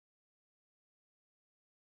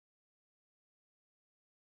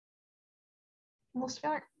almost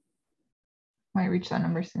there. Might reach that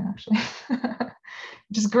number soon, actually,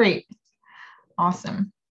 which is great.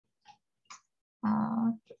 Awesome.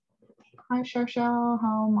 Hi, Shao,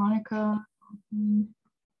 how Monica,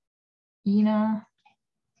 Ina,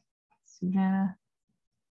 Susanna.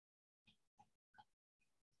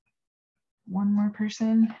 One more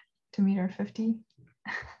person to meet our 50.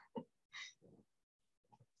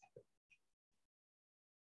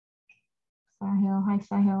 Sahil, hi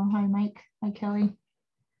Sahil, hi Mike, hi Kelly.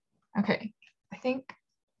 Okay, I think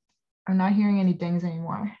I'm not hearing any dings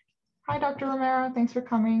anymore. Hi, Dr. Romero, thanks for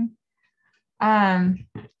coming.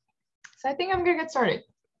 So I think I'm gonna get started.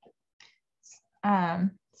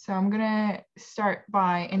 So I'm gonna start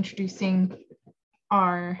by introducing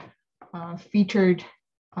our featured,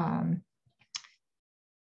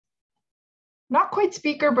 not quite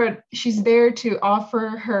speaker, but she's there to offer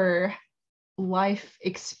her life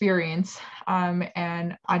experience.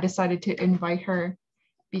 And I decided to invite her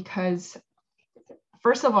because,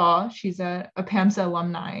 first of all, she's a APAMSA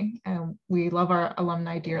alumni, and we love our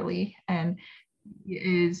alumni dearly. And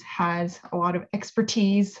has a lot of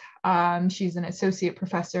expertise. She's an associate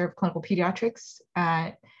professor of clinical pediatrics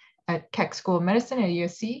at Keck School of Medicine at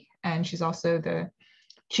USC, and she's also the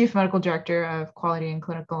chief medical director of quality and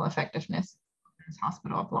clinical effectiveness at the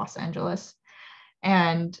Hospital of Los Angeles.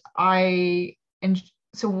 And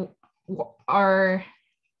so our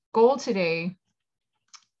goal today,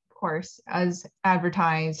 of course, as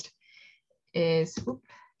advertised, is,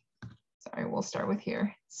 sorry, we'll start with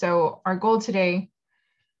here. So our goal today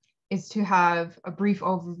is to have a brief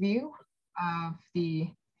overview of the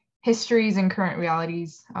histories and current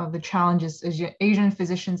realities of the challenges Asian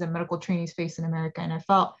physicians and medical trainees face in America. And I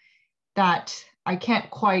felt that I can't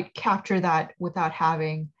quite capture that without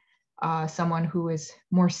having someone who is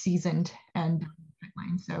more seasoned and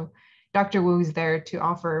so Dr. Wu is there to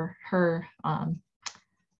offer her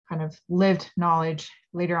kind of lived knowledge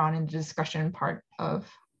later on in the discussion part of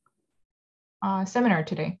seminar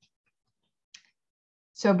today.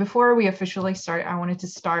 So before we officially start, I wanted to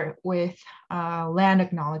start with land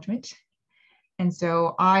acknowledgement. And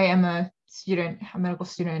so I am a medical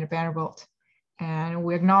student at Vanderbilt, and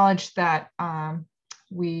we acknowledge that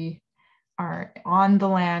we are on the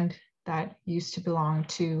land that used to belong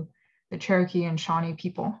to the Cherokee and Shawnee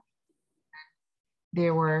people.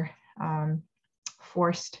 They were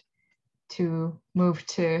forced to move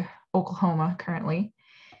to Oklahoma currently.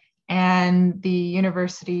 And the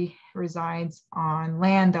university resides on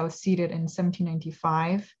land that was ceded in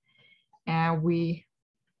 1795. And we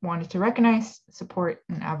wanted to recognize, support,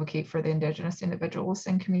 and advocate for the indigenous individuals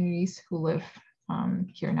and communities who live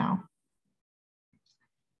here now.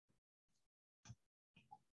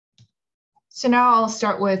 So now I'll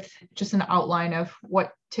start with just an outline of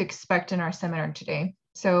what to expect in our seminar today.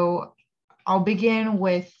 So I'll begin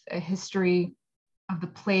with a history of the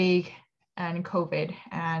plague and COVID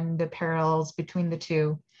and the parallels between the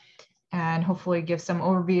two, and hopefully give some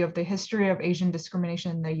overview of the history of Asian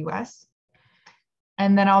discrimination in the US.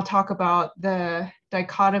 And then I'll talk about the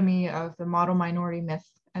dichotomy of the model minority myth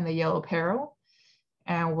and the yellow peril,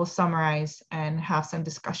 and we'll summarize and have some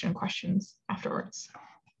discussion questions afterwards.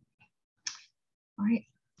 All right,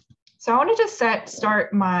 so I wanted to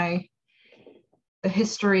start the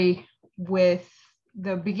history with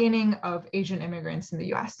the beginning of Asian immigrants in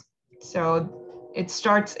the US. So it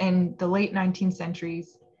starts in the late 19th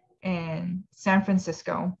centuries in San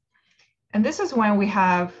Francisco. And this is when we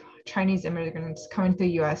have Chinese immigrants coming to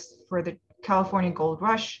the US for the California Gold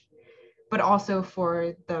Rush, but also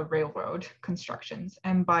for the railroad constructions.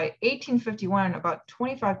 And by 1851, about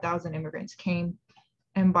 25,000 immigrants came.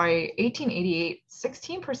 And by 1888,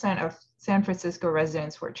 16% of San Francisco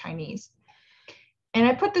residents were Chinese. And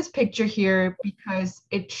I put this picture here because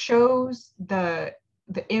it shows the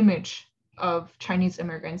image of Chinese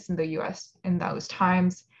immigrants in the US in those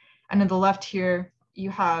times. And on the left here, you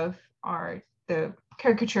have the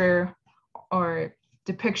caricature or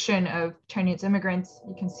depiction of Chinese immigrants.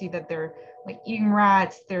 You can see that they're like eating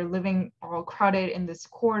rats, they're living all crowded in these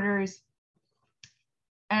quarters.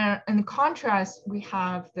 And in contrast, we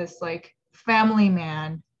have this like family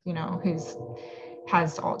man, you know, who's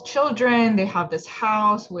has all children, they have this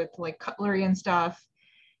house with like cutlery and stuff.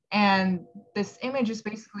 And this image is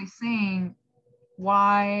basically saying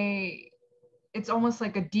why it's almost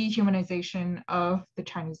like a dehumanization of the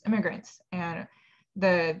Chinese immigrants. And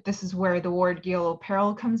this is where the word yellow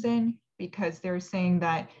peril comes in, because they're saying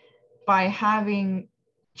that by having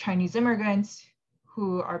Chinese immigrants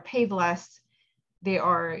who are paid less, they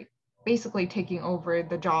are basically taking over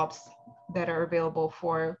the jobs that are available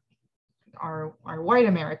for are white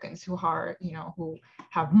Americans who are, who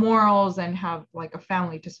have morals and have like a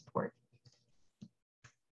family to support.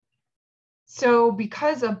 So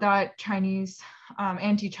because of that Chinese,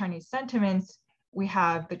 anti-Chinese sentiments, we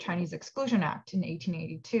have the Chinese Exclusion Act in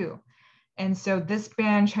 1882. And so this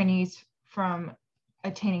banned Chinese from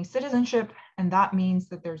attaining citizenship, and that means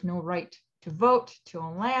that there's no right to vote, to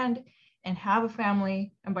own land, and have a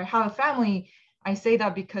family. And by have a family, I say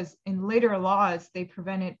that because in later laws,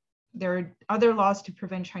 there are other laws to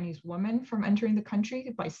prevent Chinese women from entering the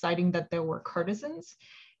country by citing that there were courtesans.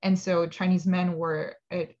 And so Chinese men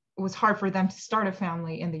it was hard for them to start a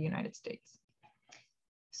family in the United States.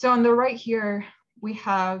 So on the right here, we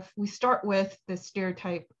start with the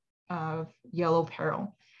stereotype of yellow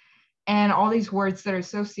peril. And all these words that are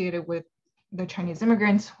associated with the Chinese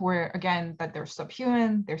immigrants were, again, that they're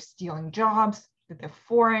subhuman, they're stealing jobs, that they're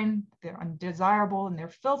foreign, they're undesirable, and they're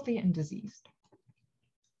filthy and diseased.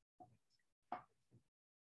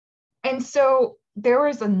 And so there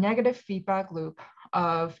was a negative feedback loop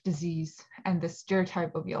of disease and the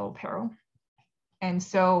stereotype of yellow peril. And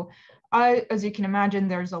so as you can imagine,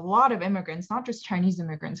 there's a lot of immigrants, not just Chinese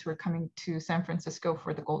immigrants, who are coming to San Francisco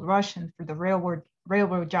for the gold rush and for the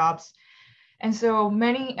railroad jobs. And so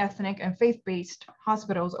many ethnic and faith-based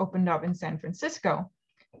hospitals opened up in San Francisco,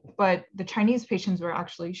 but the Chinese patients were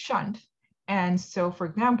actually shunned. And so, for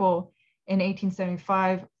example, in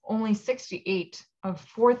 1875, only 68 of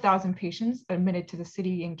 4,000 patients admitted to the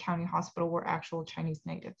city and county hospital were actual Chinese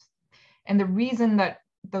natives. And the reason that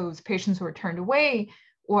those patients were turned away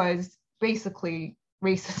was basically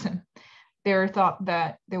racism. They were thought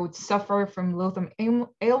that they would suffer from loathsome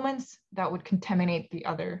ailments that would contaminate the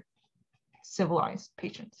other civilized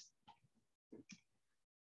patients.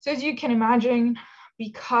 So as you can imagine,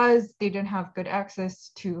 because they didn't have good access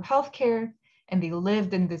to healthcare and they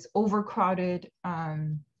lived in this overcrowded,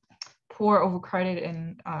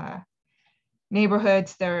 overcrowded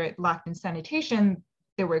neighborhoods that lacked in sanitation,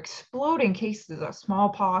 there were exploding cases of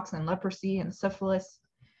smallpox and leprosy and syphilis.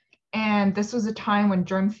 And this was a time when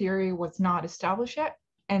germ theory was not established yet.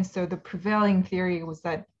 And so the prevailing theory was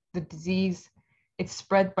that the disease, it's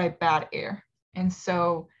spread by bad air. And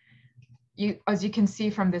so as you can see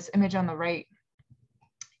from this image on the right,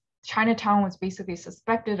 Chinatown was basically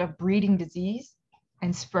suspected of breeding disease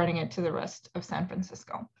and spreading it to the rest of San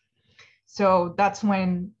Francisco. So that's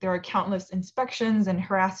when there are countless inspections and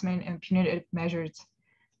harassment and punitive measures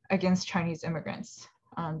against Chinese immigrants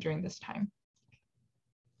during this time.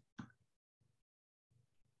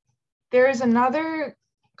 There is another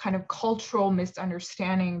kind of cultural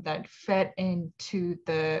misunderstanding that fed into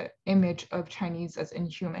the image of Chinese as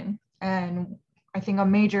inhuman. And I think a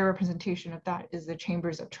major representation of that is the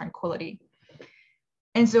Chambers of Tranquility.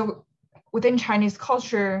 And so within Chinese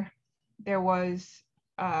culture, there was,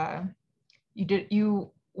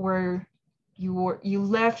 you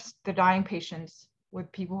left the dying patients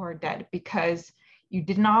with people who are dead because you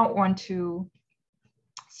did not want to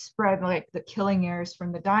spread like the killing airs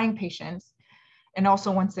from the dying patients. And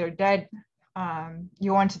also once they're dead,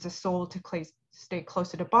 you wanted the soul to stay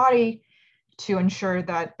close to the body to ensure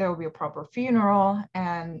that there will be a proper funeral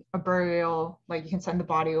and a burial, like you can send the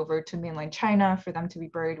body over to mainland China for them to be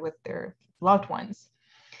buried with their loved ones.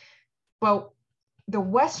 But the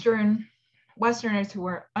Westerners who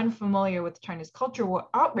were unfamiliar with Chinese culture were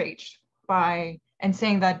outraged by and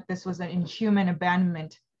saying that this was an inhuman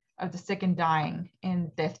abandonment of the sick and dying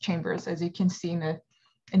in death chambers, as you can see in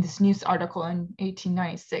this news article in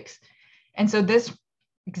 1896. And so this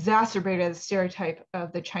exacerbated the stereotype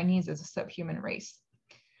of the Chinese as a subhuman race.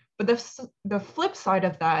 But the flip side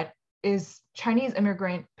of that is Chinese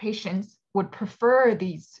immigrant patients would prefer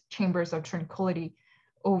these chambers of tranquility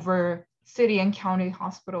over city and county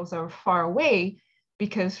hospitals that were far away,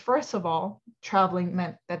 because first of all, traveling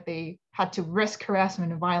meant that they had to risk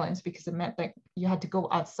harassment and violence because it meant that you had to go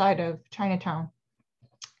outside of Chinatown.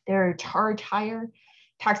 They were charged higher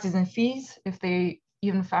taxes and fees if they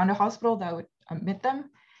even found a hospital that would admit them.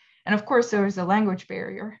 And of course, there was a language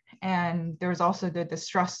barrier. And there was also the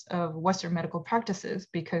distrust of Western medical practices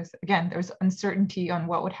because, again, there was uncertainty on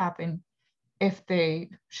what would happen if they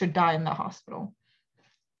should die in the hospital.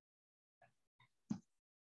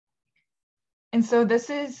 And so this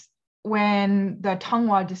is when the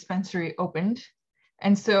Tonghua dispensary opened.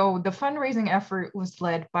 And so the fundraising effort was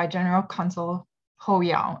led by General Consul Ho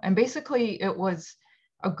Yao. And basically it was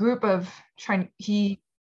a group of, he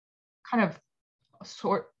kind of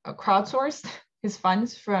crowdsourced his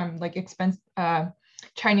funds from like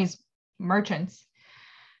Chinese merchants.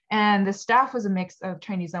 And the staff was a mix of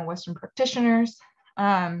Chinese and Western practitioners,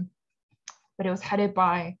 but it was headed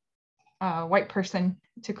by white person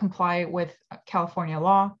to comply with California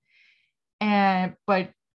law.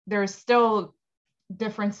 But there's still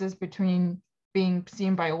differences between being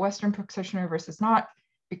seen by a Western practitioner versus not,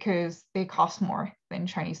 because they cost more than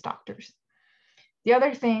Chinese doctors. The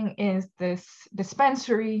other thing is this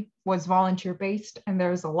dispensary was volunteer-based, and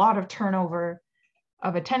there was a lot of turnover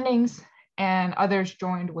of attendings, and others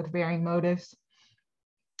joined with varying motives.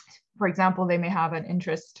 For example, they may have an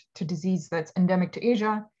interest to disease that's endemic to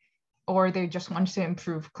Asia, or they just want to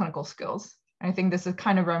improve clinical skills. And I think this is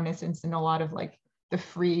kind of reminiscent in a lot of like the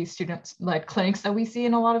free student-led clinics that we see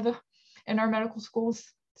in a lot of in our medical schools.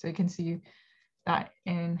 So you can see that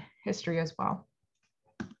in history as well.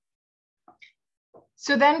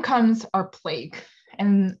 So then comes our plague,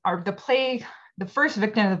 and the first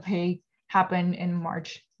victim of the plague happened in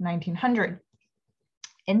March 1900.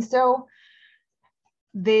 And so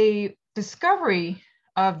the discovery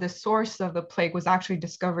of the source of the plague was actually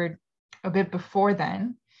discovered a bit before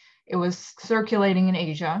then. It was circulating in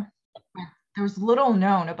Asia. There was little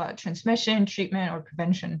known about transmission, treatment, or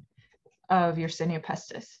prevention of Yersinia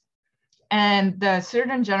pestis. And the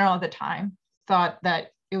Surgeon General at the time thought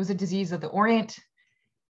that it was a disease of the Orient,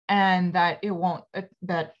 and that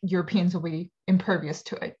that Europeans will be impervious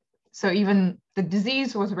to it. So even the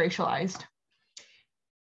disease was racialized.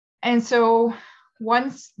 And so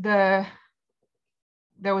once there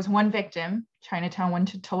was one victim, Chinatown went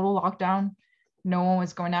to total lockdown. No one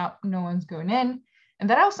was going out, no one's going in. And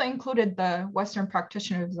that also included the Western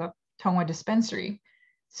practitioners of Tongwa dispensary.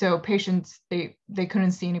 So patients, they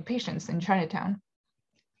couldn't see any patients in Chinatown.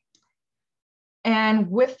 And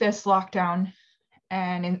with this lockdown,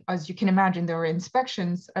 and as you can imagine, there were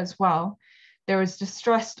inspections as well, there was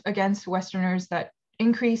distrust against Westerners that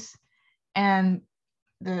increased, and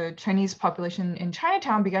the Chinese population in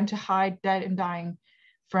Chinatown began to hide the dead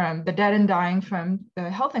and dying from the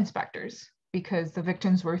health inspectors, because the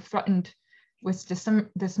victims were threatened with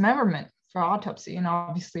dismemberment for autopsy. And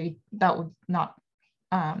obviously that would not,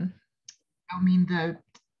 the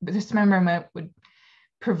dismemberment would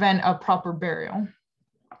prevent a proper burial.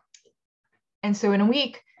 And so in a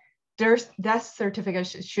week, death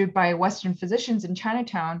certificates issued by Western physicians in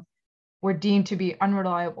Chinatown were deemed to be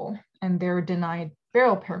unreliable, and they were denied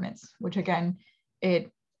burial permits, which again,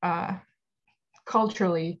 it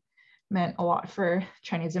culturally meant a lot for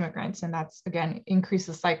Chinese immigrants. And that's, again, increased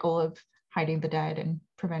the cycle of hiding the dead and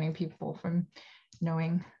preventing people from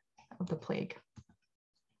knowing of the plague.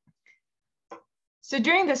 So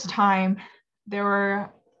during this time, there were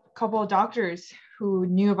a couple of doctors who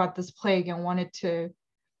knew about this plague and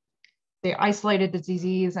they isolated the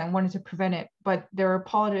disease and wanted to prevent it, but there were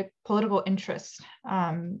political interests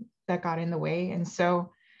that got in the way. And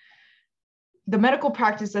so the medical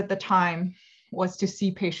practice at the time was to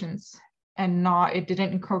see patients, and it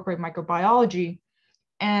didn't incorporate microbiology.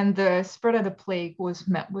 And the spread of the plague was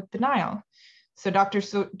met with denial. So Dr.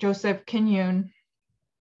 Joseph Kinyun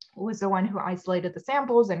was the one who isolated the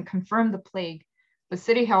samples and confirmed the plague, but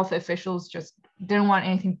city health officials just didn't want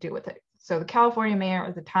anything to do with it. So the California mayor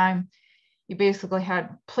at the time, he basically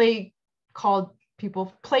had called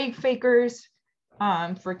people plague fakers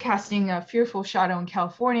for casting a fearful shadow in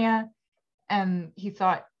California. And he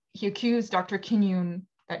accused Dr. Kinyun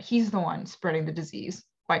that he's the one spreading the disease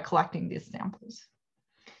by collecting these samples.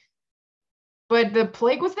 But the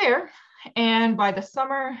plague was there. And by the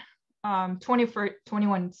summer,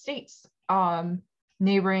 21 states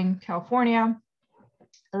neighboring California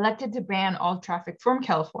elected to ban all traffic from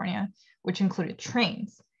California, which included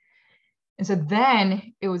trains. And so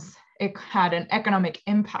then it had an economic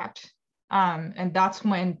impact. And that's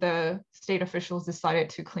when the state officials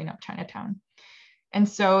decided to clean up Chinatown. And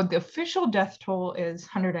so the official death toll is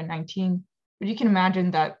 119, but you can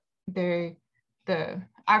imagine that the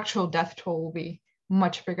actual death toll will be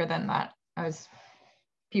much bigger than that, as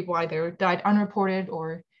people either died unreported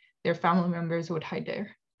or their family members would hide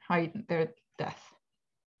their death.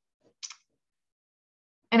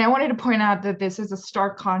 And I wanted to point out that this is a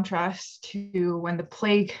stark contrast to when the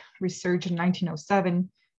plague resurged in 1907.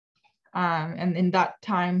 And in that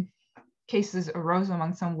time, cases arose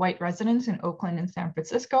among some white residents in Oakland and San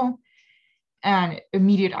Francisco, and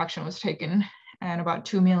immediate action was taken. And about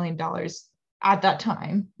 $2 million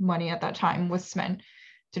money at that time was spent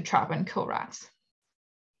to trap and kill rats.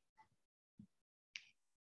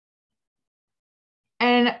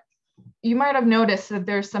 And you might have noticed that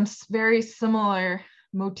there's some very similar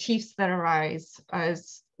motifs that arise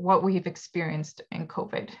as what we've experienced in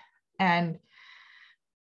COVID. And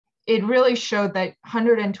it really showed that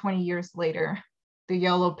 120 years later, the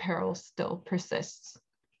yellow peril still persists.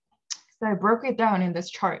 So I broke it down in this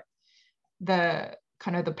chart. The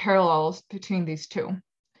kind of the parallels between these two.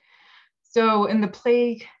 So in the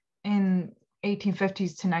plague in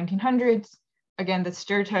 1850s to 1900s, again, the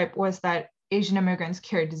stereotype was that Asian immigrants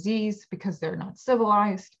carry disease because they're not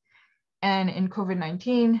civilized. And in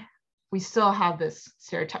COVID-19, we still have this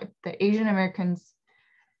stereotype that Asian Americans,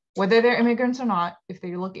 whether they're immigrants or not, if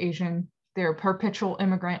they look Asian, they're a perpetual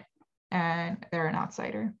immigrant and they're an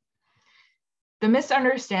outsider. The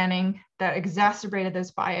misunderstanding that exacerbated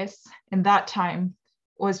this bias in that time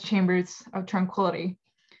was chambers of tranquility.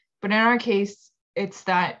 But in our case, it's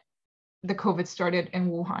that the COVID started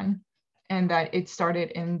in Wuhan and that it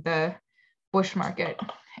started in the bush market,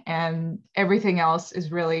 and everything else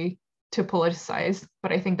is really to politicize.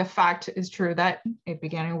 But I think the fact is true that it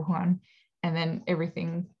began in Wuhan, and then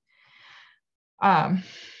everything,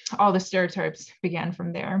 all the stereotypes began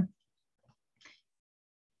from there.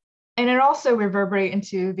 And it also reverberated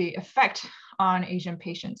into the effect on Asian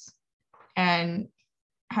patients. And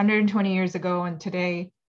 120 years ago and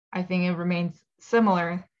today, I think it remains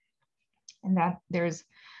similar in that there's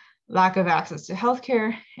lack of access to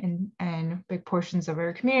healthcare in big portions of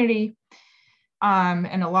our community.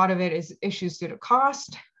 And a lot of it is issues due to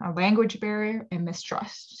cost, a language barrier, and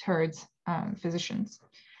mistrust towards physicians.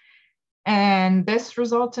 And this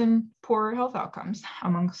results in poor health outcomes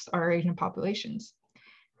amongst our Asian populations.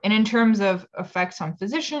 And in terms of effects on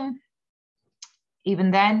physician,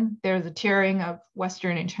 even then, there's a tiering of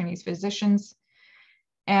Western and Chinese physicians.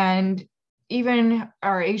 And even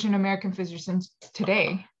our Asian American physicians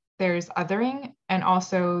today, there's othering and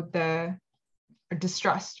also the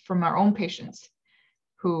distrust from our own patients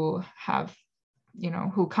who have,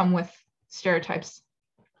 who come with stereotypes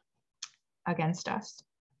against us.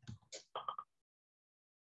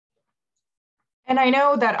 And I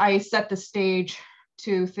know that I set the stage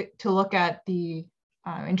to look at the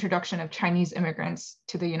introduction of Chinese immigrants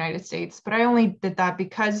to the United States, but I only did that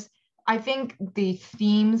because I think the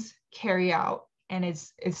themes carry out, and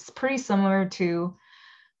it's pretty similar to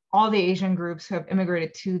all the Asian groups who have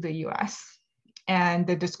immigrated to the US. And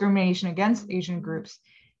the discrimination against Asian groups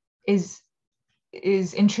is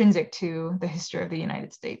intrinsic to the history of the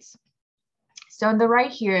United States. So on the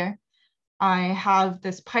right here, I have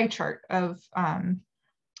this pie chart of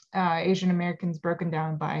Asian Americans broken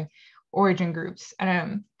down by origin groups.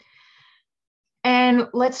 And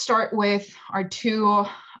let's start with our two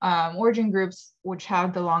origin groups, which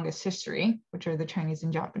have the longest history, which are the Chinese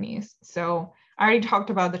and Japanese. So I already talked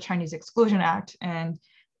about the Chinese Exclusion Act, and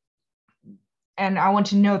I want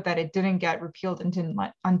to note that it didn't get repealed until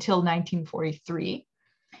 1943.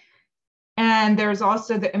 And there's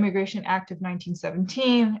also the Immigration Act of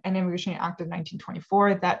 1917 and Immigration Act of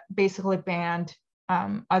 1924 that basically banned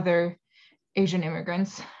other Asian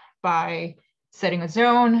immigrants by setting a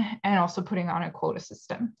zone and also putting on a quota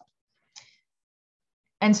system.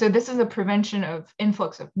 And so this is a prevention of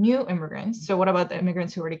influx of new immigrants. So what about the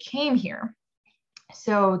immigrants who already came here?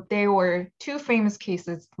 So there were two famous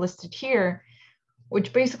cases listed here,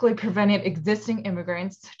 which basically prevented existing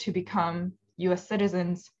immigrants to become US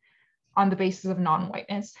citizens on the basis of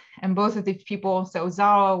non-whiteness. And both of these people, so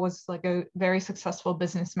Zawa was like a very successful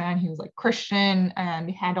businessman. He was like Christian and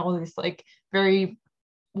he had all these like very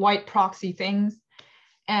white proxy things.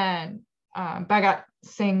 And Bhagat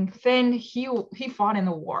Singh Thind, he fought in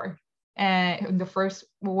the war, and in the first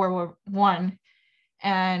World War I,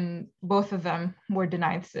 and both of them were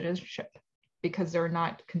denied citizenship because they're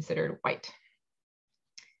not considered white.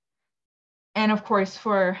 And of course,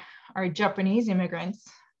 for our Japanese immigrants,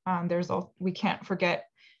 we can't forget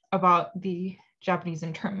about the Japanese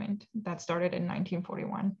internment that started in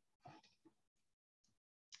 1941.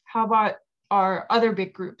 How about our other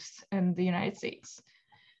big groups in the United States?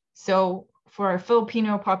 So for our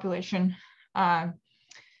Filipino population,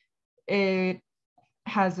 it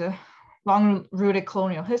has a long-rooted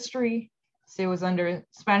colonial history. So it was under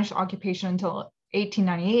Spanish occupation until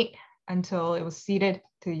 1898, until it was ceded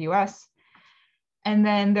to the US. And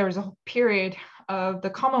then there was a period of the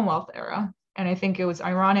Commonwealth era. And I think it was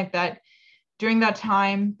ironic that during that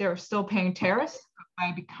time, they were still paying tariffs.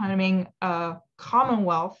 By becoming a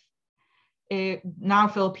Commonwealth, now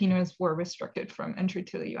Filipinos were restricted from entry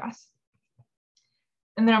to the US.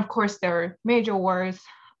 And then of course, there were major wars,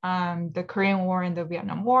 the Korean War and the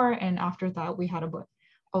Vietnam War. And after that, we had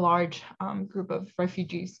a large group of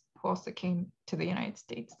refugees who also came to the United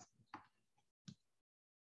States.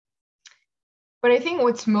 But I think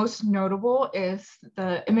what's most notable is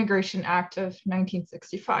the Immigration Act of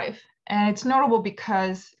 1965. And it's notable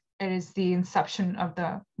because it is the inception of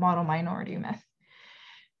the model minority myth.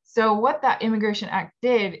 So what that Immigration Act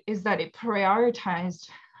did is that it prioritized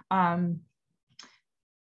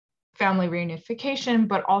family reunification,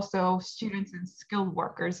 but also students and skilled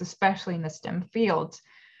workers, especially in the STEM fields.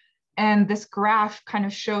 And this graph kind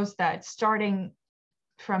of shows that starting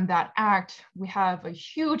from that act, we have a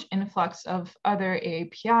huge influx of other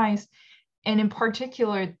AAPIs. And in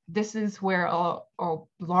particular, this is where a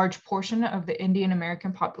large portion of the Indian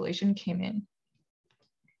American population came in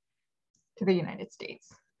to the United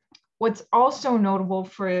States. What's also notable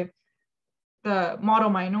for the model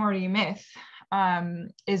minority myth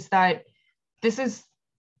is that this is,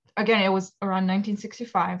 again, it was around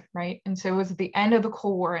 1965, right? And so it was the end of the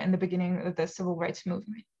Cold War and the beginning of the Civil Rights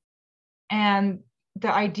Movement. And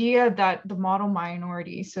the idea that the model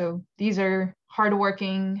minority, so these are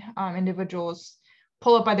hardworking individuals,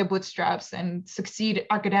 pull up by their bootstraps and succeed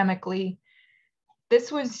academically, this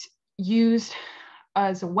was used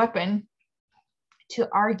as a weapon to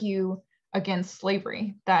argue against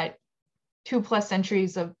slavery, that 2+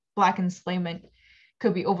 centuries of Black enslavement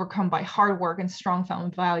could be overcome by hard work and strong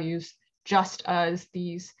family values, just as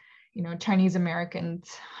these, Chinese Americans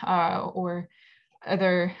or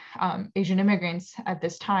other Asian immigrants at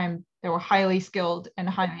this time that were highly skilled and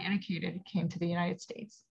highly educated came to the United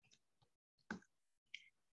States.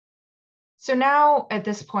 So now at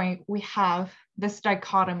this point, we have this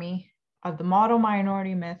dichotomy of the model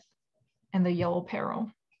minority myth and the yellow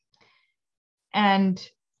peril. And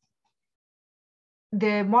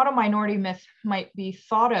the model minority myth might be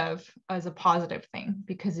thought of as a positive thing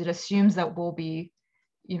because it assumes that we'll be,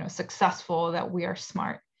 successful, that we are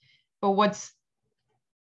smart. But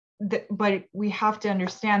but we have to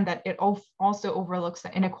understand that it also overlooks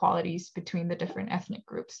the inequalities between the different ethnic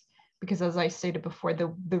groups, because as I stated before,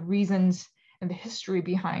 the reasons and the history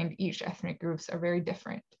behind each ethnic groups are very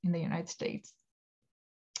different in the United States.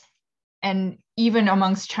 And even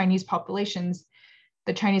amongst Chinese populations,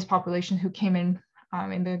 the Chinese population who came in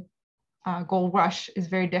the gold rush is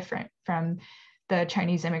very different from the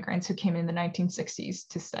Chinese immigrants who came in the 1960s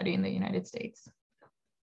to study in the United States.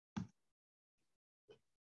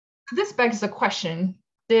 This begs the question,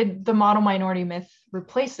 did the model minority myth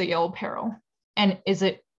replace the yellow peril? And is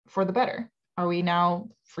it for the better? Are we now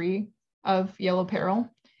free of yellow peril?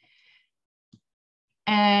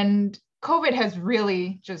 And COVID has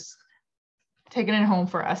really just taken it home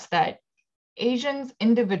for us that Asians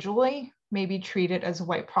individually may be treated as a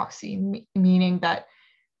white proxy, meaning that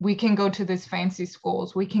we can go to these fancy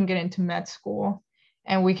schools, we can get into med school,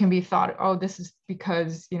 and we can be thought, oh, this is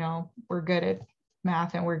because, we're good at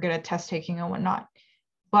math and we're good at test taking and whatnot.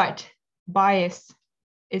 But bias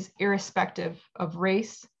is irrespective of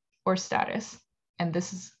race or status. And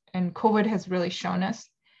COVID has really shown us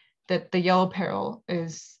that the yellow peril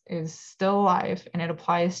is still alive and it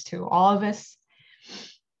applies to all of us.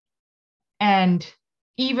 And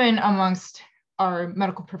even amongst our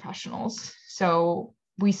medical professionals. So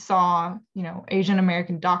we saw, Asian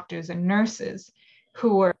American doctors and nurses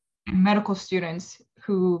who were medical students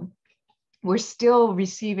who were still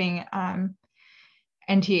receiving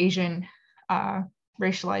anti-Asian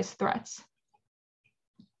racialized threats.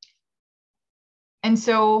 And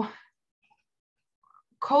so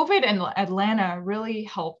COVID in Atlanta really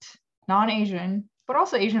helped non-Asian, but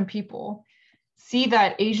also Asian people see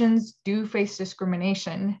that Asians do face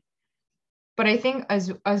discrimination. But I think as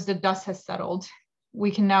the dust has settled, we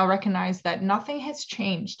can now recognize that nothing has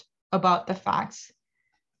changed about the facts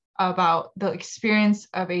about the experience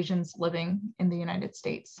of Asians living in the United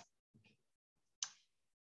States.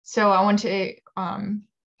 So I want to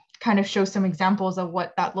kind of show some examples of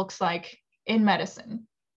what that looks like in medicine.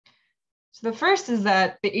 So the first is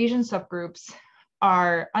that the Asian subgroups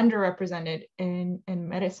are underrepresented in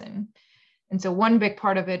medicine. And so one big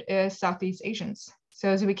part of it is Southeast Asians. So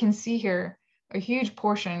as we can see here, a huge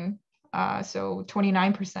portion, so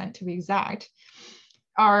 29% to be exact,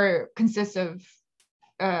 consists of,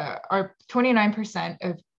 29%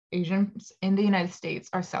 of Asians in the United States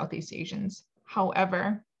are Southeast Asians.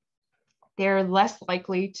 However, they're less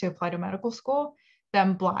likely to apply to medical school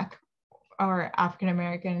than Black or African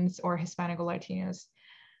Americans or Hispanic or Latinos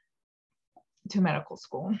to medical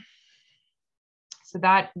school. So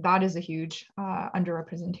that is a huge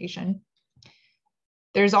underrepresentation.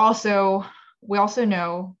 We also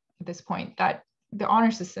know at this point that the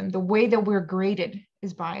honor system, the way that we're graded,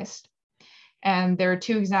 is biased. And there are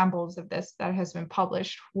two examples of this that has been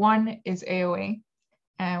published. One is AOA,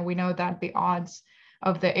 and we know that the odds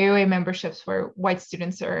of the AOA memberships for white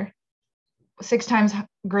students are 6 times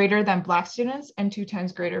greater than Black students and 2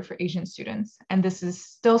 times greater for Asian students. And this is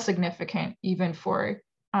still significant even for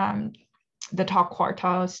the top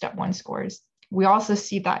quartile step 1 scores. We also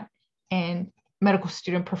see that in medical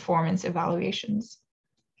student performance evaluations.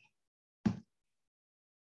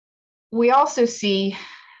 We also see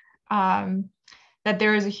that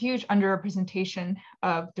there is a huge underrepresentation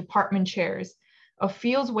of department chairs of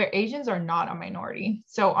fields where Asians are not a minority.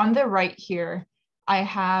 So on the right here, I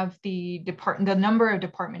have the number of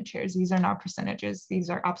department chairs. These are not percentages, these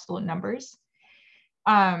are absolute numbers.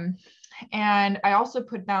 And I also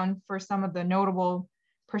put down for some of the notable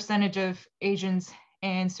percentage of Asians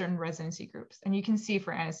in certain residency groups. And you can see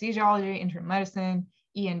for anesthesiology, internal medicine,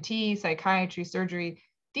 ENT, psychiatry, surgery,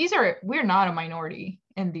 we're not a minority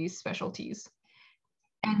in these specialties.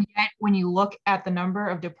 And yet, when you look at the number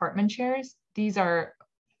of department chairs, these are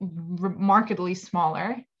markedly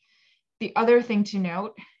smaller. The other thing to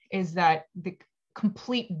note is that the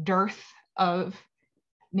complete dearth of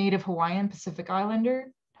Native Hawaiian Pacific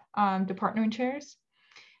Islander department chairs.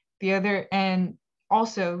 And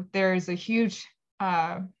also there's a huge,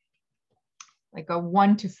 like a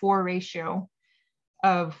 1-to-4 ratio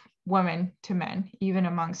of women to men, even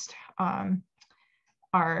amongst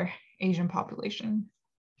our Asian population.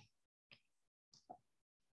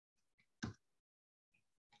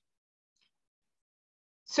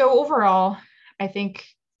 So overall, I think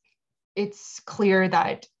it's clear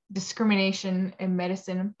that discrimination in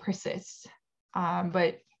medicine persists.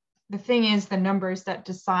 But the thing is, the numbers that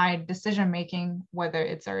decide decision-making, whether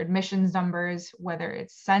it's our admissions numbers, whether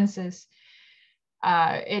it's census,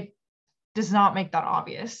 it does not make that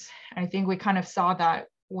obvious. And I think we kind of saw that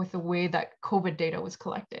with the way that COVID data was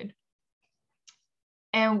collected.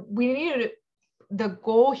 And we needed the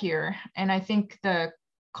goal here, and I think the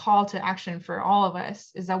call to action for all of us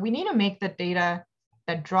is that we need to make the data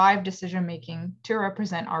that drive decision-making to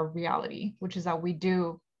represent our reality, which is that we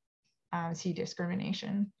do see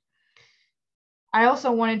discrimination. I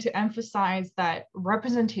also wanted to emphasize that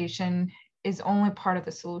representation is only part of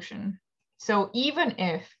the solution. So even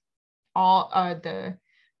if all the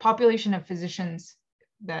population of physicians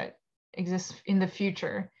that exists in the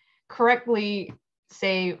future correctly,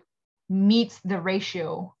 say, meets the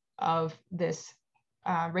ratio of this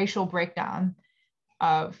racial breakdown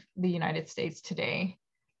of the United States today,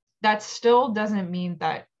 that still doesn't mean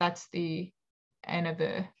that that's the end of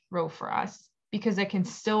the road for us, because there can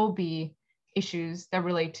still be issues that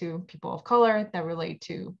relate to people of color, that relate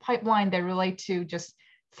to pipeline, that relate to just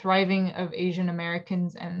thriving of Asian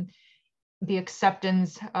Americans and the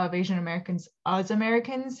acceptance of Asian Americans as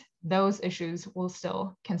Americans. Those issues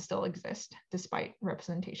can still exist despite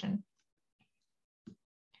representation.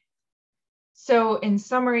 So in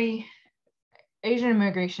summary, Asian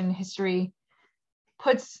immigration history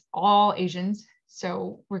puts all Asians,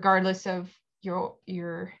 so regardless of your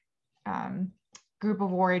group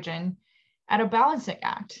of origin, at a balancing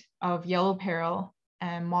act of yellow peril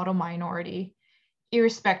and model minority,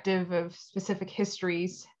 irrespective of specific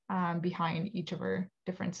histories behind each of our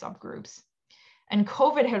different subgroups. And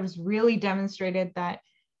COVID has really demonstrated that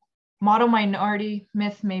model minority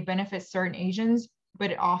myth may benefit certain Asians,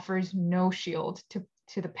 but it offers no shield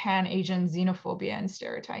to the pan-Asian xenophobia and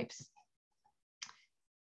stereotypes.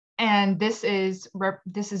 And this is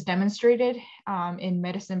demonstrated in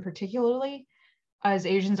medicine particularly, as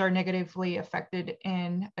Asians are negatively affected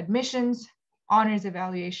in admissions, honors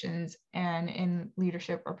evaluations, and in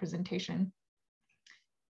leadership representation.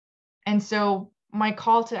 And so my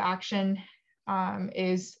call to action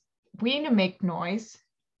is we need to make noise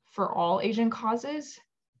for all Asian causes,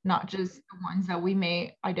 not just the ones that we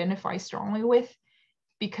may identify strongly with,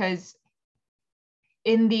 because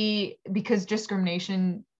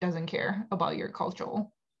discrimination doesn't care about your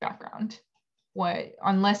cultural background.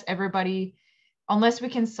 Unless we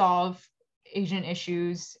can solve Asian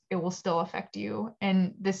issues, it will still affect you.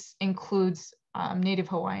 And this includes Native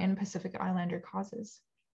Hawaiian Pacific Islander causes.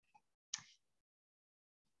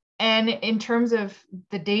 And in terms of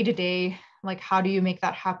the day-to-day, like how do you make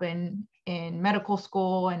that happen in medical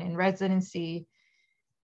school and in residency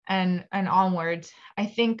and onwards, I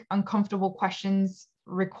think uncomfortable questions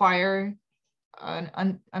require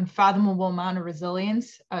an unfathomable amount of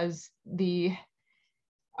resilience, as the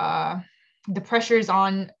pressures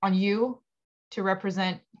on you to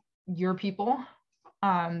represent your people.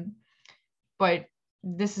 But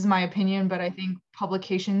this is my opinion, but I think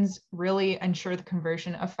publications really ensure the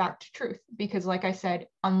conversion of fact to truth, because like I said,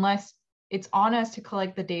 unless it's on us to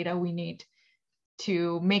collect the data, we need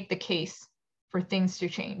to make the case for things to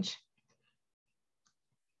change.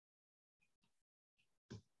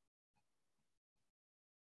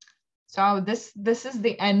 So this is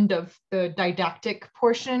the end of the didactic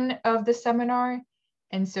portion of the seminar.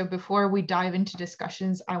 And so before we dive into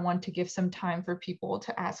discussions, I want to give some time for people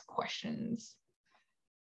to ask questions.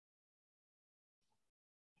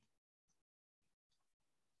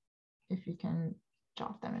 If you can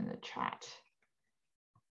drop them in the chat.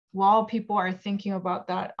 While people are thinking about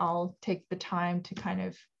that, I'll take the time to kind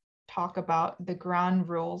of talk about the ground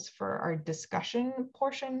rules for our discussion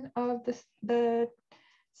portion of the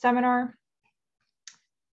seminar.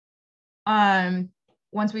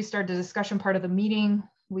 Once we start the discussion part of the meeting,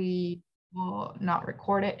 we will not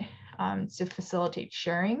record it to facilitate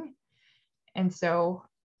sharing. And so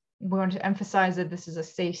we want to emphasize that this is a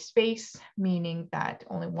safe space, meaning that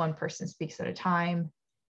only one person speaks at a time.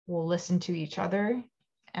 We'll listen to each other,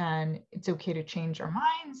 and it's okay to change our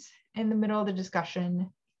minds in the middle of the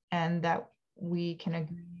discussion, and that we can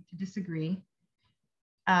agree to disagree.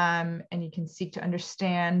 And you can seek to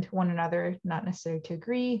understand one another, not necessarily to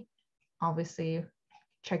agree. Obviously,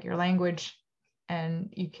 check your language,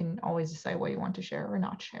 and you can always decide what you want to share or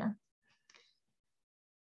not share.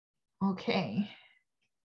 Okay,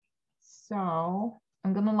 so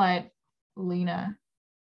I'm gonna let Lena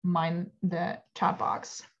mind the chat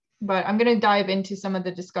box, but I'm gonna dive into some of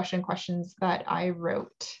the discussion questions that I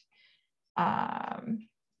wrote.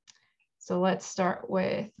 So let's start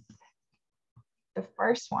with the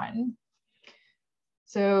first one.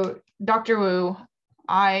 So Dr. Wu,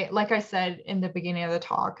 like I said in the beginning of the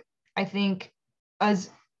talk, I think as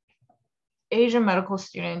Asian medical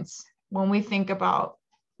students, when we think about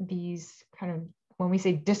these when we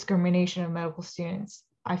say discrimination of medical students,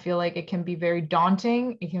 I feel like it can be very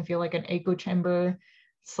daunting. It can feel like an echo chamber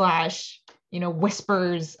 /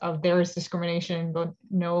 whispers of there is discrimination, but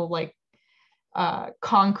no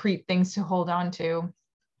concrete things to hold on to.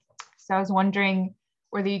 So I was wondering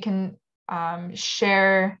whether you can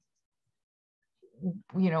share,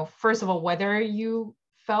 first of all, whether you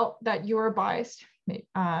felt that you were biased,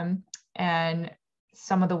 and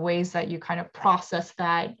some of the ways that you kind of processed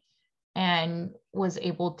that and was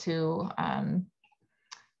able to kind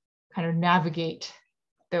of navigate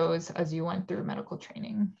those as you went through medical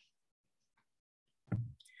training.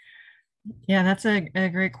 Yeah, that's a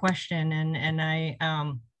great question, and I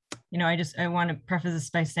I want to preface this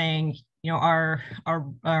by saying, our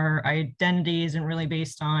identity isn't really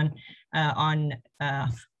based on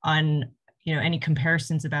any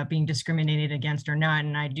comparisons about being discriminated against or not.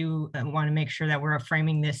 And I do want to make sure that we're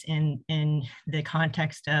framing this in the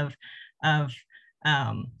context and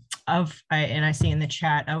I see in the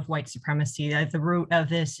chat of white supremacy, that the root of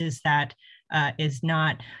this is that is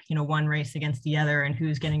not, one race against the other and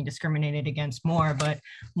who's getting discriminated against more, but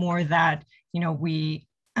more that, we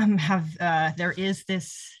there is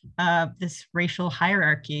this racial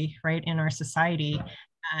hierarchy, right, in our society,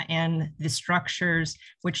 and the structures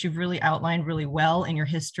which you've really outlined really well in your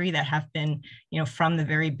history that have been, from the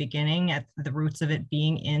very beginning, at the roots of it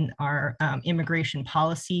being in our immigration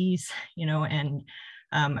policies, and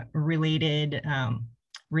related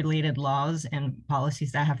laws and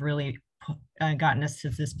policies that have really gotten us to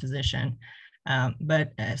this position.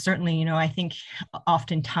 But certainly, I think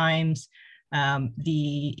oftentimes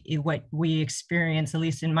what we experience, at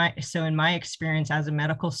least in my experience as a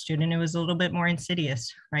medical student, it was a little bit more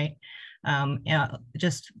insidious, right?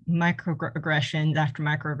 Just microaggressions after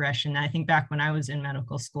microaggression. I think back when I was in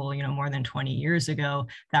medical school, more than 20 years ago,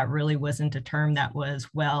 that really wasn't a term that was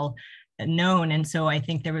well known. And so I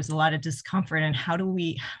think there was a lot of discomfort. And how do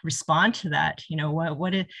we respond to that?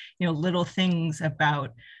 What little things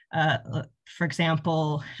about, for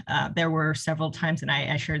example, there were several times, and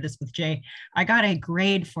I shared this with Jay, I got a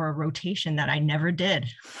grade for a rotation that I never did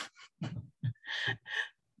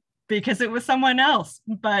because it was someone else.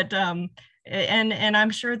 But and I'm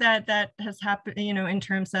sure that has happened, in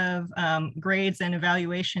terms of grades and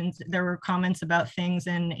evaluations. There were comments about things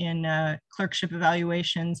in clerkship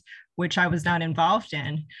evaluations which I was not involved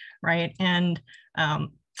in, right? And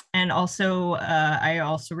also, I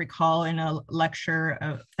also recall in a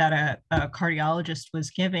lecture that a cardiologist was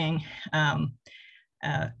giving,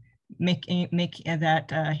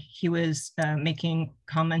 he was making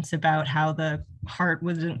comments about how the heart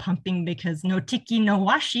wasn't pumping because no tiki, no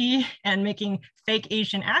washi, and making fake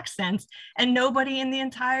Asian accents. And nobody in the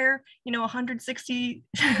entire, 160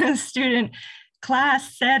 student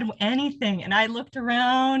class said anything. And I looked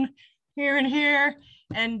around here and here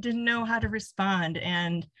and didn't know how to respond.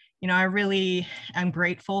 And, I really am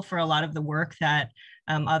grateful for a lot of the work that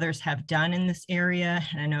others have done in this area.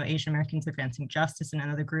 And I know Asian Americans Advancing Justice and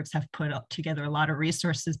other groups have put together a lot of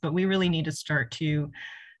resources, but we really need to start to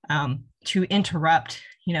interrupt,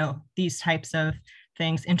 these types of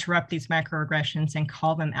things, interrupt these microaggressions and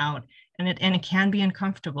call them out. And it can be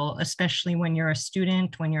uncomfortable, especially when you're a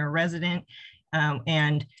student, when you're a resident,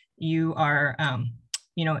 and you are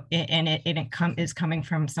is coming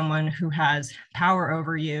from someone who has power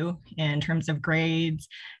over you in terms of grades,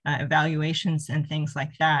 evaluations, and things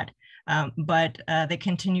like that. But they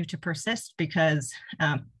continue to persist because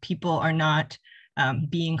people are not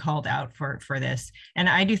being called out for this. And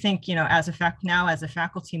I do think, as a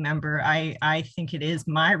faculty member, I think it is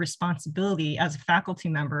my responsibility as a faculty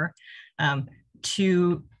member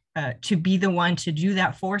to be the one to do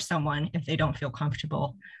that for someone if they don't feel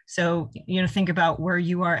comfortable. So, think about where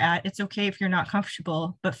you are at. It's okay if you're not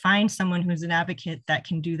comfortable, but find someone who's an advocate that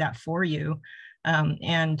can do that for you.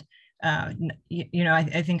 I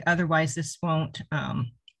think otherwise these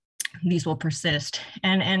will persist.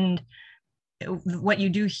 And what you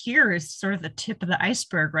do here is sort of the tip of the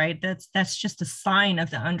iceberg, right? That's just a sign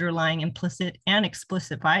of the underlying implicit and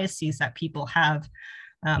explicit biases that people have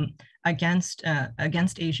against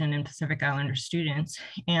Asian and Pacific Islander students.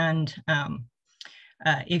 And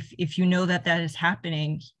if you know that is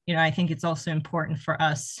happening, I think it's also important for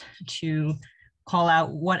us to call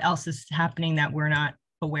out what else is happening that we're not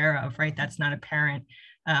aware of, right? That's not apparent.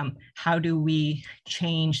 How do we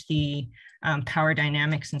change the power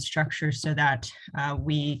dynamics and structures so that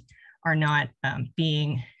we are not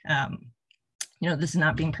being this is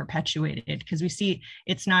not being perpetuated, because we see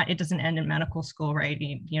it doesn't end in medical school, right?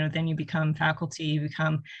 Then you become faculty, you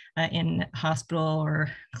become in hospital or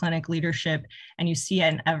clinic leadership, and you see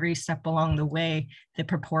in every step along the way, the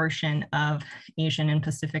proportion of Asian and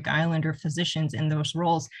Pacific Islander physicians in those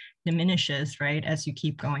roles diminishes, right, as you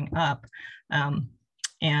keep going up.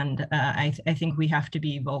 I think we have to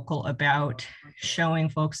be vocal about showing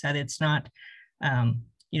folks that it's not,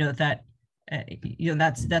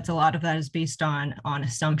 that's a lot of that is based on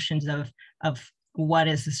assumptions of what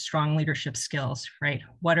is the strong leadership skills, right?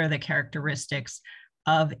 What are the characteristics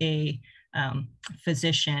of a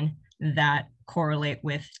physician that correlate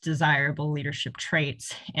with desirable leadership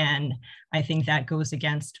traits? And I think that goes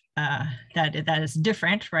against that is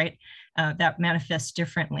different, right? That manifests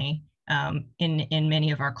differently in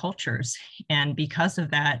many of our cultures. And because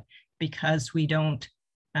of that, because we don't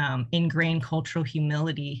ingrain cultural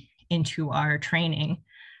humility into our training,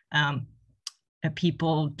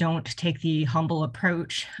 people don't take the humble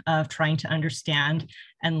approach of trying to understand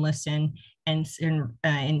and listen and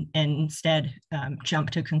instead jump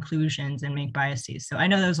to conclusions and make biases. So I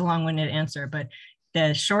know that was a long-winded answer, but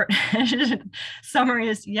the short summary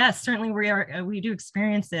is, yes, certainly we do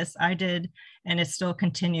experience this. I did, and it still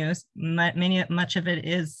continues. Much of it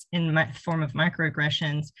is in my form of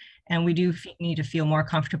microaggressions, and we do need to feel more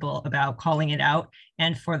comfortable about calling it out,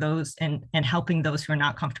 and for those and helping those who are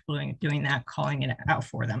not comfortable doing that, calling it out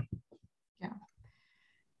for them. Yeah,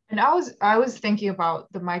 and I was thinking about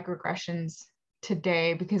the microaggressions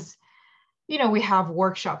today because we have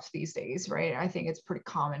workshops these days, right? I think it's pretty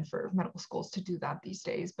common for medical schools to do that these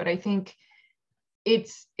days, but I think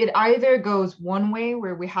it either goes one way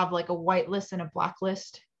where we have like a white list and a black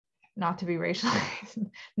list, not to be racialized,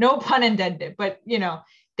 no pun intended, but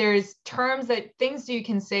there's terms things you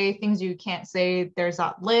can say, things you can't say. There's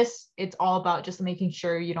that list. It's all about just making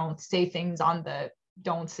sure you don't say things on the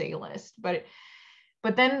don't say list. But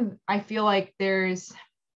then I feel like there's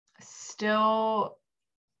still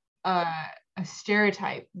a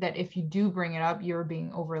stereotype that if you do bring it up, you're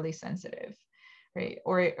being overly sensitive, right?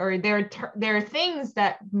 Or there are things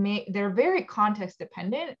that they're very context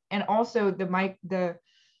dependent, and also the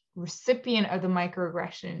recipient of the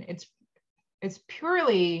microaggression, it's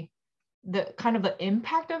purely the kind of the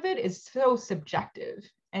impact of it is so subjective.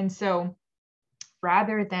 And so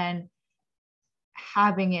rather than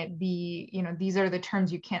having it be, these are the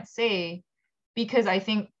terms you can't say, because I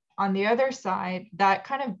think on the other side, that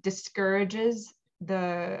kind of discourages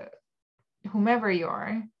whomever you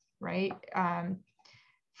are, right?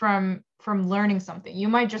 From learning something. You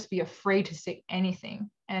might just be afraid to say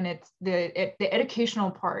anything. And it's the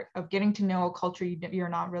educational part of getting to know a culture you're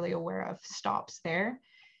not really aware of stops there.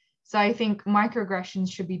 So I think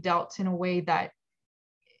microaggressions should be dealt in a way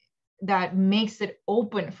that makes it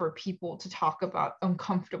open for people to talk about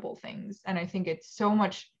uncomfortable things. And I think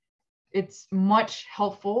it's much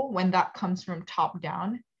helpful when that comes from top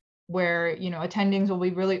down, where attendings will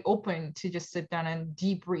be really open to just sit down and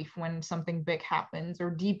debrief when something big happens,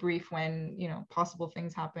 or debrief when possible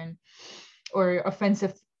things happen, or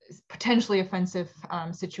potentially offensive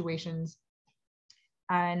situations.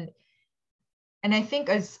 And I think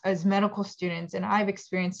as medical students, and I've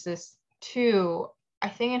experienced this too, I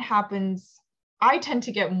think it happens, I tend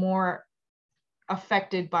to get more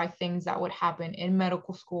affected by things that would happen in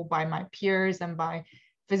medical school by my peers and by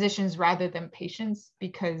physicians rather than patients,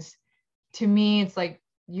 because to me, it's like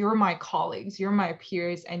you're my colleagues, you're my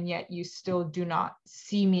peers, and yet you still do not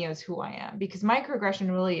see me as who I am. Because microaggression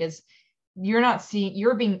really is, you're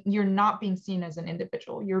not being seen as an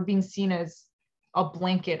individual. You're being seen as a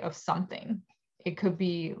blanket of something. It could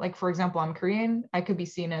be like, for example, I'm Korean. I could be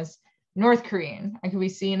seen as North Korean. I could be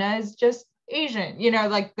seen as just Asian.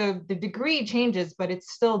 Like the degree changes, but it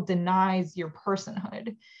still denies your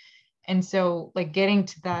personhood. And so like getting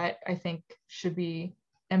to that, I think, should be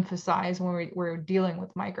emphasized when we're dealing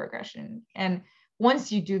with microaggression. And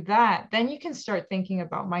once you do that, then you can start thinking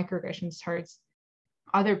about microaggressions towards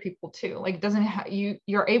other people too. Like it doesn't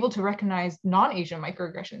you're able to recognize non-Asian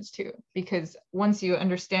microaggressions too, because once you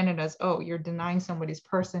understand it as, oh, you're denying somebody's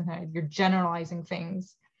personhood, you're generalizing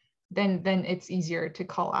things, then it's easier to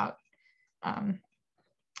call out.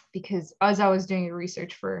 Because as I was doing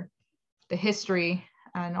research for the history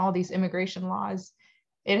and all these immigration laws,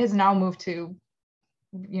 it has now moved to,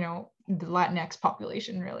 the Latinx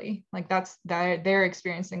population, really. Like they're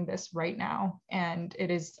experiencing this right now. And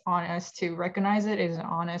it is on us to recognize it. It is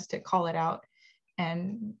on us to call it out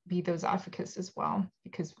and be those advocates as well,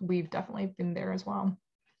 because we've definitely been there as well.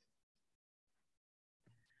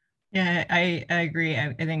 Yeah, I agree.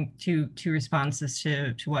 I think two responses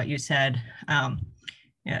to what you said.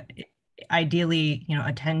 Yeah, ideally,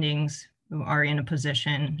 attendings who are in a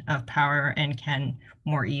position of power and can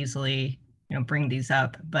more easily, bring these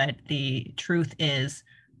up. But the truth is,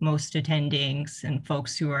 most attendings and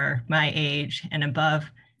folks who are my age and above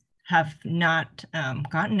have not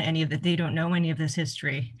gotten any of it. They don't know any of this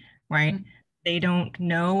history, right? Mm-hmm. They don't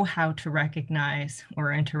know how to recognize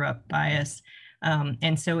or interrupt bias.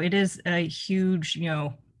 And so it is a huge,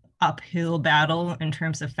 uphill battle in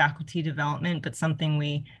terms of faculty development, but something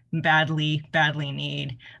we badly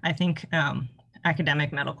need. I think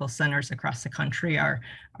academic medical centers across the country are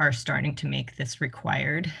starting to make this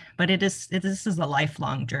required, but this is a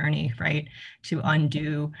lifelong journey, right? To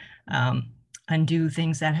undo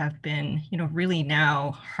things that have been, really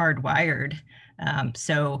now hardwired.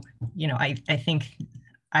 So, I think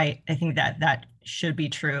that should be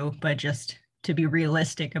true, but just to be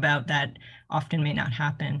realistic about that often may not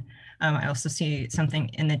happen. I also see something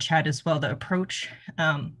in the chat as well. The approach,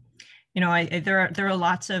 there are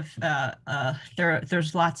lots of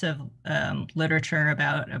there's lots of literature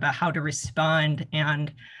about how to respond,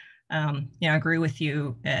 and I agree with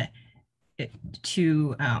you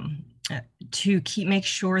to make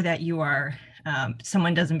sure that you are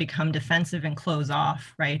someone doesn't become defensive and close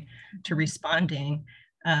off, right, to responding.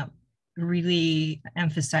 Really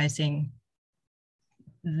emphasizing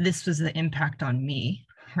this was the impact on me,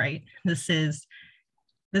 right? This is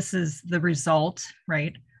the result,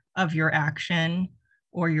 right, of your action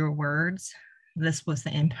or your words. This was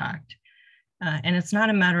the impact. And it's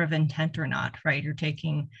not a matter of intent or not, right?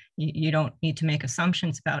 You don't need to make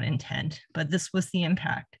assumptions about intent, but this was the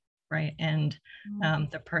impact, right? And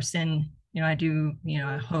the person, I do,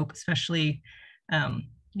 I hope, especially,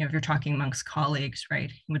 if you're talking amongst colleagues,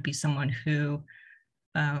 right, would be someone who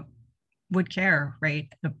would care, right?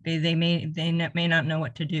 They may not know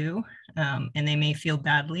what to do, and they may feel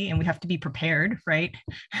badly, and we have to be prepared, right?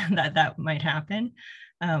 that might happen.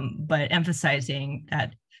 But emphasizing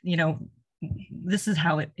that, this is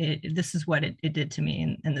how this is what it did to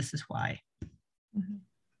me, and this is why. Mm-hmm.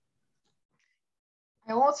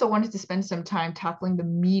 I also wanted to spend some time tackling the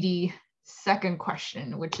meaty second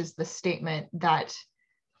question, which is the statement that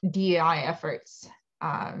DEI efforts,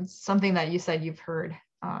 something that you said you've heard,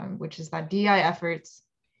 which is that DEI efforts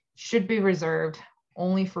should be reserved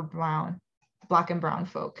only for Black and brown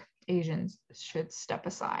folk. Asians should step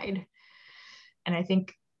aside. And I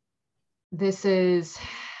think this is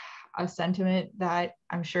a sentiment that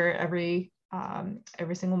I'm sure every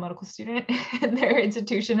single medical student in their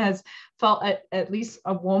institution has felt at least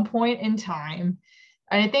at one point in time.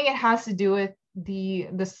 And I think it has to do with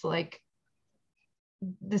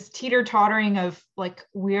this teeter-tottering of like,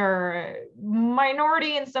 we're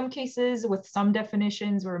minority in some cases with some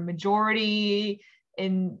definitions, we're a majority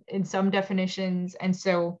in some definitions. And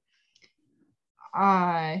so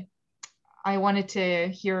I wanted to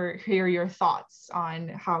hear your thoughts on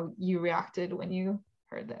how you reacted when you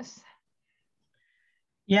heard this.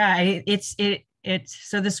 Yeah,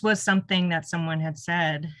 so this was something that someone had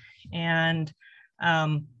said, and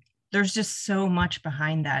there's just so much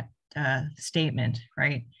behind that statement,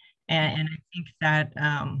 right? And I think that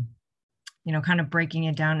kind of breaking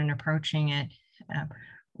it down and approaching it,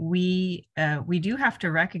 we do have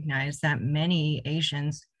to recognize that many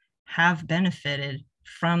Asians have benefited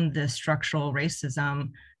from the structural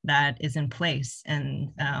racism that is in place, and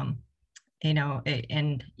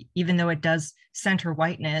and even though it does center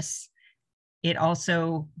whiteness, it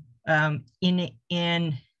also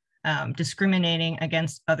in discriminating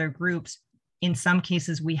against other groups, in some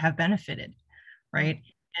cases we have benefited, right?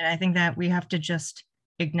 And I think that we have to just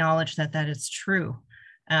acknowledge that that is true.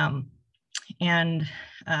 And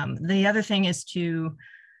the other thing is to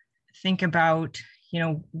think about,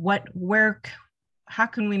 how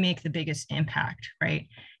can we make the biggest impact, right?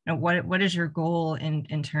 What is your goal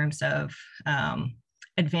in terms of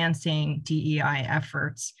advancing DEI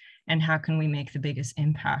efforts, and how can we make the biggest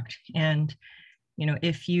impact? And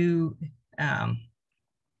if you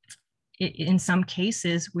in some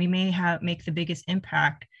cases we may make the biggest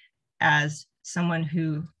impact as someone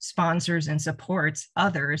who sponsors and supports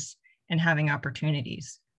others and having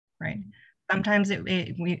opportunities, right? Sometimes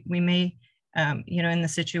we may in the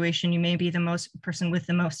situation, you may be the person with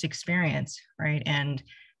the most experience, right? And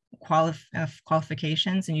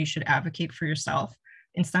qualifications, and you should advocate for yourself.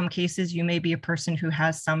 In some cases, you may be a person who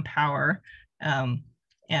has some power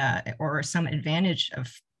or some advantage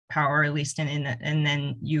of power, at least, and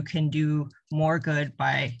then you can do more good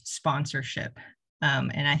by sponsorship.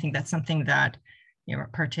 And I think that's something that,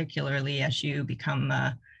 particularly as you become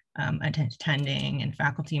attending and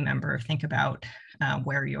faculty member, think about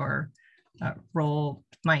where your role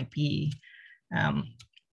might be.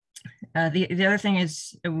 The other thing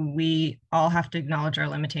is we all have to acknowledge our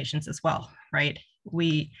limitations as well, right?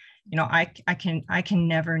 I can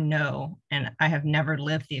never know, and I have never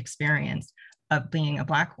lived the experience of being a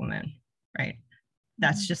Black woman, right?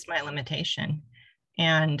 That's just my limitation.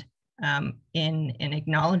 And in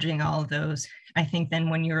acknowledging all of those, I think then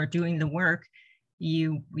when you're doing the work,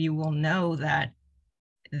 you will know that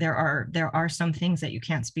there are some things that you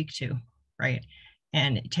can't speak to, right?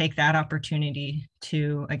 And take that opportunity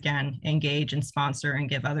to, again, engage and sponsor and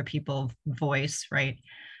give other people voice, right?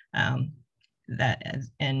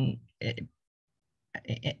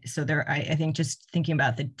 So I think just thinking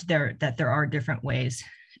about that there are different ways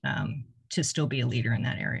to still be a leader in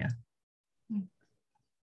that area.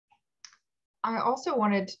 I also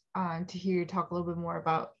wanted to hear you talk a little bit more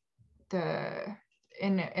about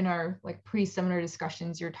in our like pre-seminar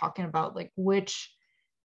discussions, you're talking about like which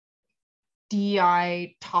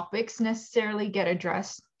DEI topics necessarily get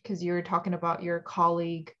addressed, because you're talking about your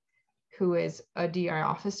colleague who is a DEI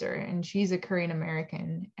officer, and she's a Korean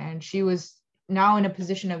American, and she was now in a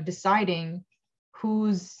position of deciding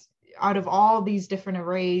who's out of all these different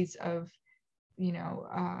arrays of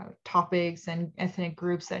topics and ethnic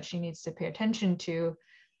groups that she needs to pay attention to,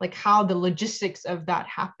 like how the logistics of that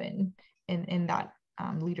happen in that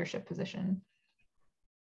leadership position.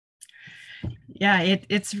 Yeah,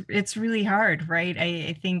 it's really hard, right?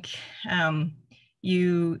 I think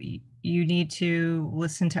you need to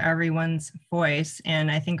listen to everyone's voice, and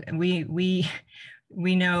I think we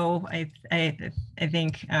know, I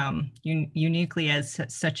think uniquely as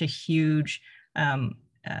such a huge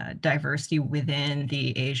diversity within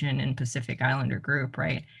the Asian and Pacific Islander group,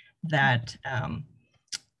 right? That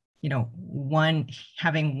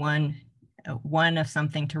having one of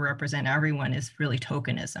something to represent everyone is really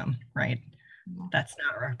tokenism, right? That's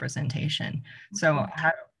not representation. So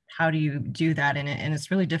how do you do that? And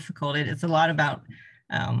it's really difficult. It's a lot about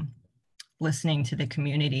listening to the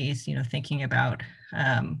communities, thinking about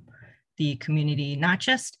the community, not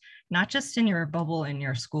just in your bubble in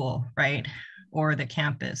your school, right? Or the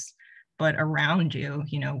campus, but around you,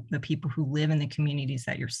 the people who live in the communities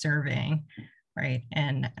that you're serving, right?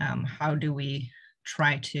 And how do we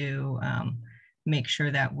try to make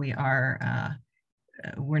sure that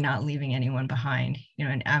we're not leaving anyone behind,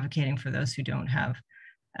 and advocating for those who don't have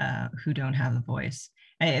the voice.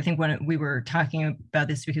 I think when we were talking about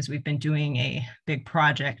this, because we've been doing a big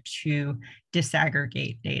project to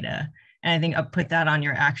disaggregate data, and I think I'll put that on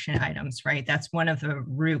your action items, right? That's one of the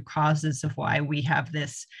root causes of why we have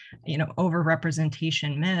this,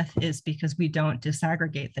 overrepresentation myth, is because we don't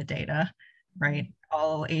disaggregate the data, right?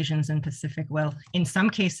 All Asians and Pacific, well, in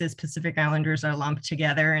some cases, Pacific Islanders are lumped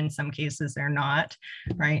together, in some cases they're not,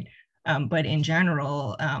 right? But in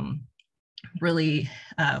general, really,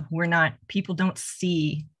 people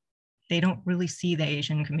they don't really see the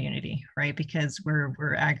Asian community, right? Because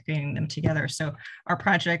we're aggregating them together. So our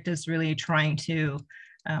project is really trying to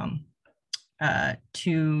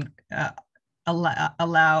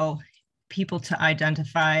allow people to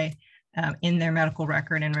identify in their medical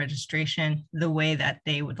record and registration the way that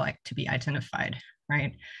they would like to be identified,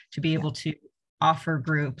 right? To be able to offer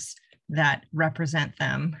groups that represent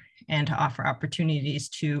them, and to offer opportunities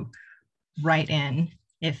to write in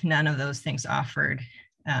if none of those things offered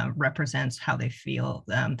represents how they feel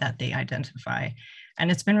that they identify.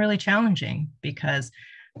 And it's been really challenging, because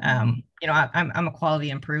I'm a quality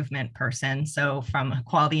improvement person. So from a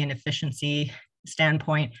quality and efficiency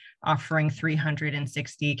standpoint, offering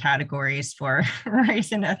 360 categories for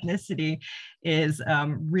race and ethnicity is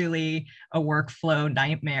really a workflow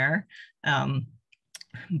nightmare.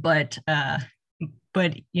 But I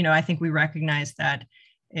think we recognize that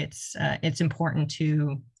it's important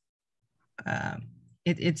to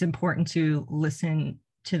it's important to listen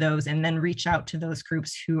to those and then reach out to those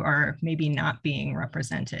groups who are maybe not being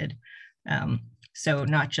represented. So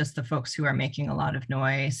not just the folks who are making a lot of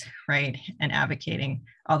noise, right, and advocating,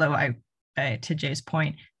 although to Jay's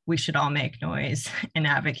point, we should all make noise and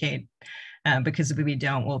advocate, because if we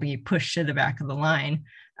don't, we'll be pushed to the back of the line.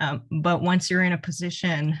 But once you're in a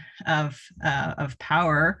position of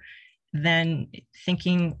power, then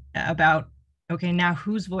thinking about, okay, now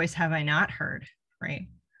whose voice have I not heard, right?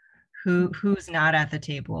 Who's not at the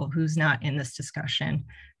table, who's not in this discussion,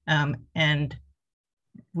 and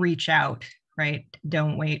reach out, right?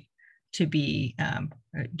 Don't wait to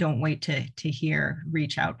hear,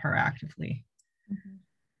 reach out proactively. Mm-hmm.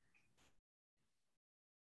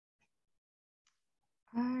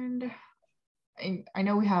 And I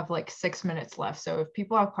know we have like 6 minutes left, so if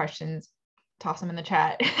people have questions, toss them in the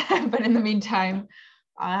chat. But in the meantime,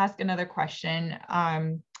 I'll ask another question.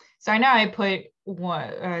 So I know I put what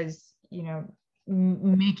as,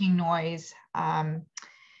 making noise. And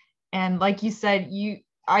like you said,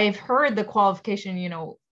 I've heard the qualification,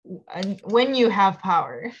 and when you have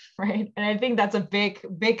power, right? And I think that's a big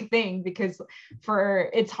thing, because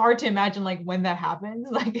it's hard to imagine like when that happens.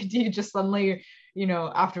 Like, do you just suddenly,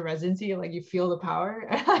 after residency, like you feel the power?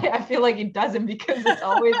 I feel like it doesn't, because it's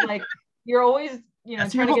always like you're always trying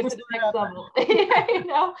to get to the next level.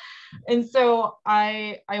 And so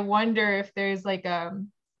I wonder if there's like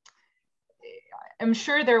I'm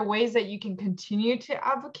sure there are ways that you can continue to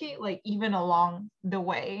advocate, like even along the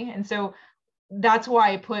way. And so that's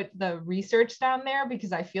why I put the research down there,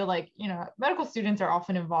 because I feel like, medical students are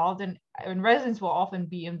often involved, and residents will often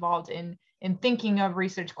be involved in thinking of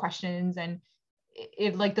research questions. And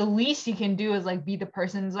it like the least you can do is like be the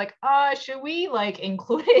person who's like, should we like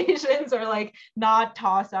include Asians, or like not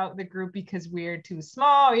toss out the group because we're too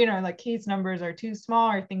small, like case numbers are too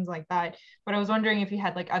small, or things like that. But I was wondering if you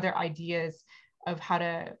had like other ideas of how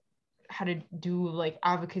to do like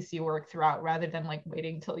advocacy work throughout, rather than like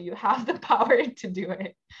waiting till you have the power to do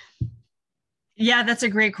it. Yeah, that's a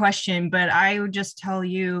great question, but I would just tell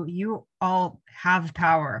you, you all have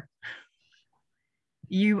power.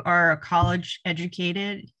 You are college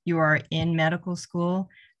educated, you are in medical school.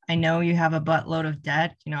 I know you have a buttload of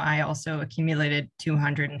debt. I also accumulated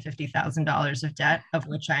 $250,000 of debt, of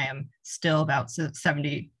which I am still about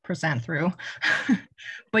 70% through.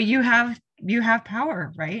 But you have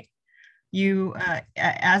power, right? You,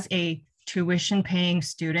 as a tuition paying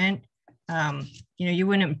student, you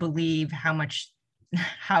wouldn't believe how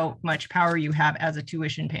much power you have as a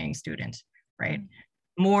tuition paying student, right?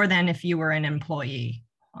 More than if you were an employee,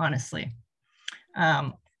 honestly.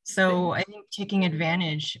 So I think taking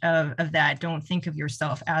advantage of that, don't think of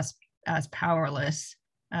yourself as powerless,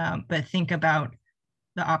 but think about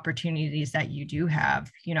the opportunities that you do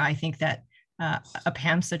have. I think that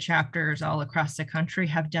APAMSA chapters all across the country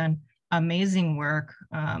have done amazing work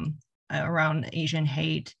around Asian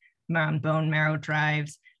hate, around bone marrow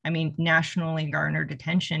drives. I mean, nationally garnered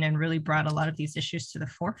attention and really brought a lot of these issues to the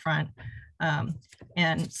forefront.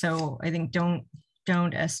 And so I think don't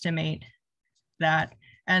estimate that.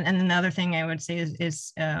 And another thing I would say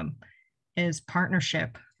is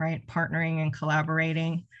partnership, right? Partnering and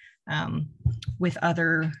collaborating with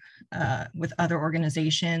other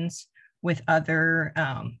organizations, with other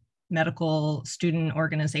medical student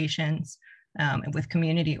organizations, and with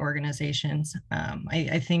community organizations.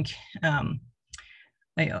 I think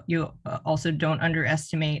you also don't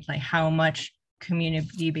underestimate like how much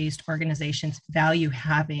community-based organizations value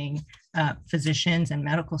having physicians and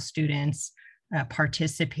medical students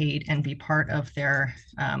participate and be part of their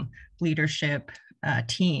leadership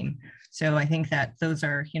team. So I think that those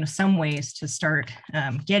are, some ways to start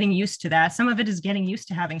getting used to that. Some of it is getting used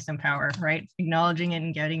to having some power, right? Acknowledging it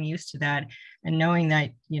and getting used to that, and knowing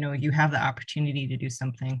that, you have the opportunity to do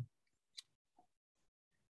something.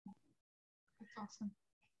 That's awesome.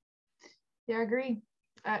 Yeah, I agree.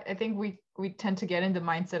 I think we tend to get into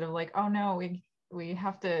mindset of like, oh no, we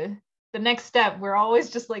have to, the next step. We're always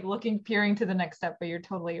just like peering to the next step, but you're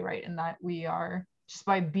totally right in that we are, just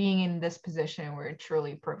by being in this position, we're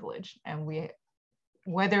truly privileged. And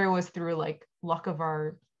whether it was through like luck of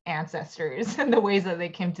our ancestors and the ways that they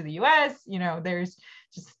came to the US, there's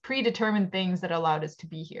just predetermined things that allowed us to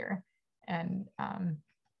be here. And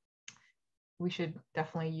we should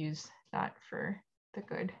definitely use that for the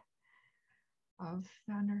good of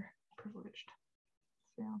the underprivileged.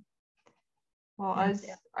 So, yeah. Well,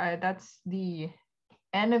 that's the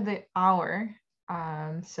end of the hour.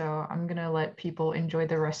 So I'm gonna let people enjoy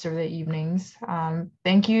the rest of the evenings.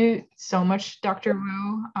 Thank you so much, Dr.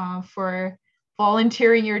 Wu, for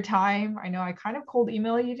volunteering your time. I know I kind of cold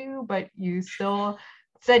email you, but you still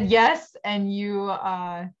said yes, and you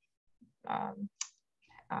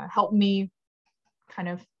helped me kind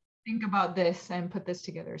of think about this and put this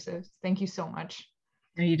together. So thank you so much.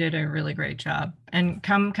 You did a really great job. And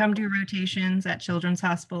come do rotations at Children's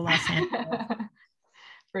Hospital Los Angeles.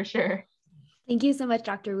 For sure. Thank you so much,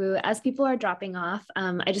 Dr. Wu. As people are dropping off,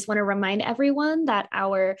 I just want to remind everyone that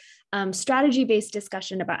our strategy-based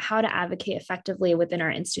discussion about how to advocate effectively within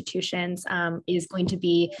our institutions is going to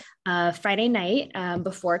be Friday night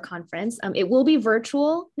before conference. It will be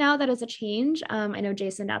virtual now. That is a change. I know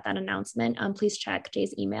Jay sent out that announcement. Please check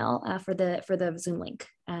Jay's email for the Zoom link.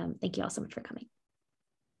 Thank you all so much for coming.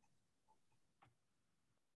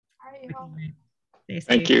 All right, Stay safe.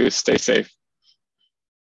 Thank you. Stay safe.